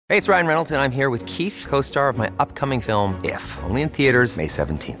Hey, it's Ryan Reynolds, and I'm here with Keith, co-star of my upcoming film, If, only in theaters May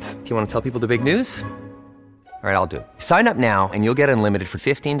 17th. Do you want to tell people the big news? All right, I'll do it. Sign up now and you'll get unlimited for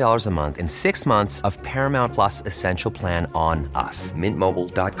 $15 a month and 6 months of Paramount Plus Essential Plan on us.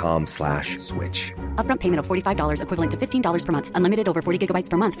 MintMobile.com/switch. Upfront payment of $45 equivalent to $15 per month. Unlimited over 40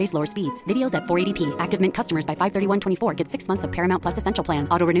 gigabytes per month. Face lower speeds. Videos at 480p. Active Mint customers by 531.24 get 6 months of Paramount Plus Essential Plan.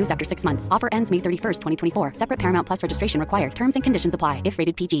 Auto renews after 6 months. Offer ends May 31st, 2024. Separate Paramount Plus registration required. Terms and conditions apply if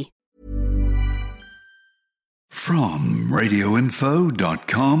rated PG. From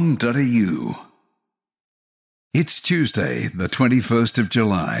radioinfo.com.au. It's Tuesday, the 21st of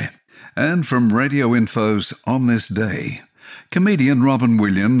July, and from Radio Info's On This Day, comedian Robin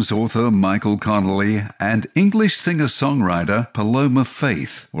Williams, author Michael Connelly, and English singer-songwriter Paloma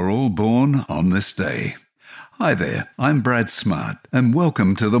Faith were all born on this day. Hi there, I'm Brad Smart, and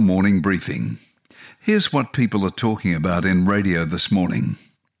welcome to the Morning Briefing. Here's what people are talking about in radio this morning.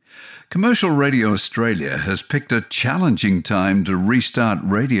 Commercial Radio Australia has picked a challenging time to restart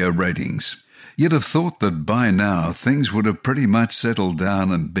radio ratings. You'd have thought that by now things would have pretty much settled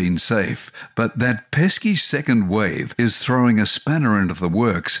down and been safe, but that pesky second wave is throwing a spanner into the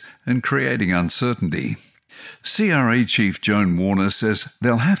works and creating uncertainty. CRA Chief Joan Warner says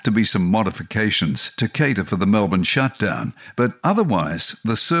there'll have to be some modifications to cater for the Melbourne shutdown, but otherwise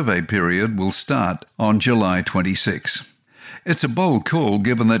the survey period will start on July 26. It's a bold call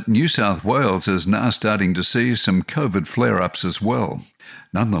given that New South Wales is now starting to see some COVID flare-ups as well.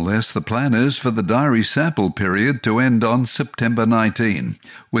 Nonetheless, the plan is for the diary sample period to end on September 19,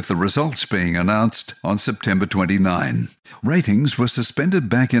 with the results being announced on September 29. Ratings were suspended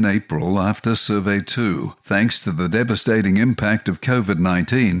back in April after Survey 2, thanks to the devastating impact of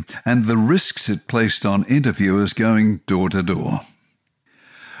COVID-19 and the risks it placed on interviewers going door to door.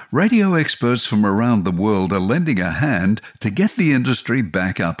 Radio experts from around the world are lending a hand to get the industry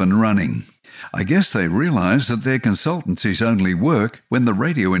back up and running. I guess they realise that their consultancies only work when the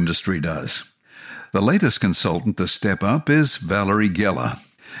radio industry does. The latest consultant to step up is Valerie Geller.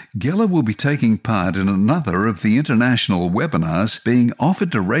 Geller will be taking part in another of the international webinars being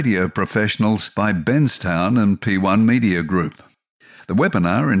offered to radio professionals by Benstown and P1 Media Group. The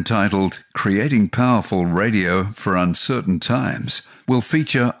webinar, entitled Creating Powerful Radio for Uncertain Times, will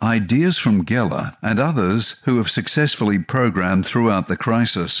feature ideas from Geller and others who have successfully programmed throughout the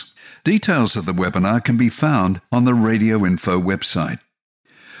crisis. Details of the webinar can be found on the Radio Info website.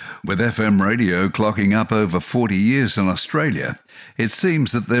 With FM radio clocking up over 40 years in Australia, it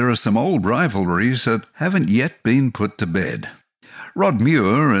seems that there are some old rivalries that haven't yet been put to bed. Rod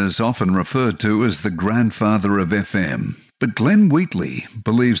Muir is often referred to as the grandfather of FM, but Glenn Wheatley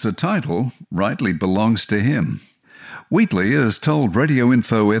believes the title rightly belongs to him. Wheatley has told Radio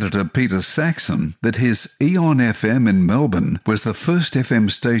Info editor Peter Saxon that his Eon FM in Melbourne was the first FM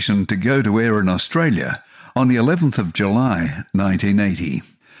station to go to air in Australia on the 11th of July, 1980.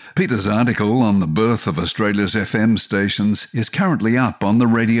 Peter's article on the birth of Australia's FM stations is currently up on the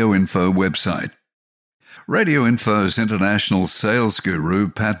Radio Info website. Radio Info's international sales guru,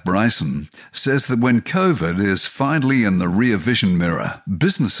 Pat Bryson, says that when COVID is finally in the rear vision mirror,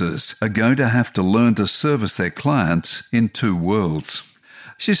 businesses are going to have to learn to service their clients in two worlds.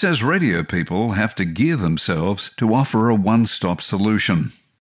 She says radio people have to gear themselves to offer a one-stop solution.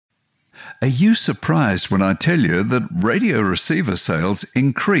 Are you surprised when I tell you that radio receiver sales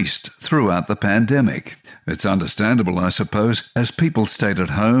increased throughout the pandemic? It's understandable, I suppose, as people stayed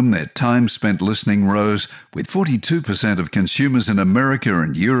at home, their time spent listening rose, with 42% of consumers in America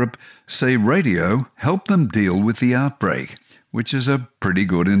and Europe say radio helped them deal with the outbreak, which is a pretty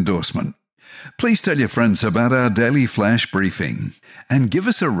good endorsement. Please tell your friends about our daily flash briefing and give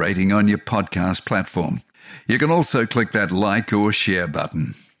us a rating on your podcast platform. You can also click that like or share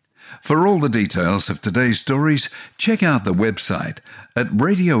button. For all the details of today's stories, check out the website at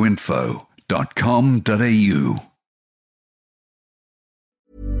radioinfo.com.au.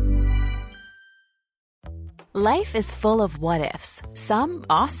 Life is full of what-ifs. Some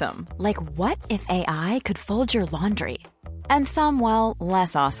awesome, like what if AI could fold your laundry? And some, well,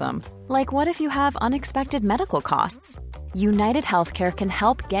 less awesome, like what if you have unexpected medical costs? United Healthcare can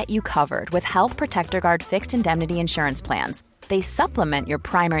help get you covered with Health Protector Guard fixed indemnity insurance plans. They supplement your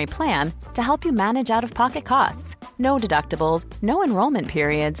primary plan to help you manage out-of-pocket costs. No deductibles, no enrollment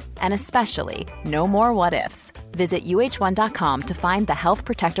periods, and especially no more what-ifs. Visit uh1.com to find the Health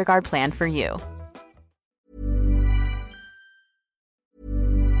Protector Guard plan for you.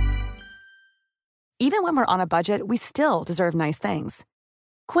 Even when we're on a budget, we still deserve nice things.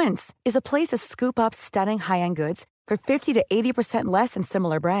 Quince is a place to scoop up stunning high-end goods for 50 to 80% less than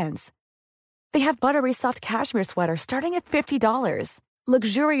similar brands. They have buttery soft cashmere sweaters starting at $50,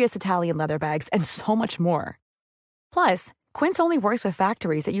 luxurious Italian leather bags, and so much more. Plus, Quince only works with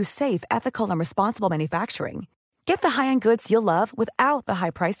factories that use safe, ethical, and responsible manufacturing. Get the high-end goods you'll love without the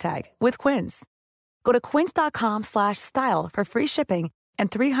high price tag with Quince. Go to quince.com/style for free shipping and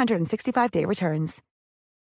 365-day returns.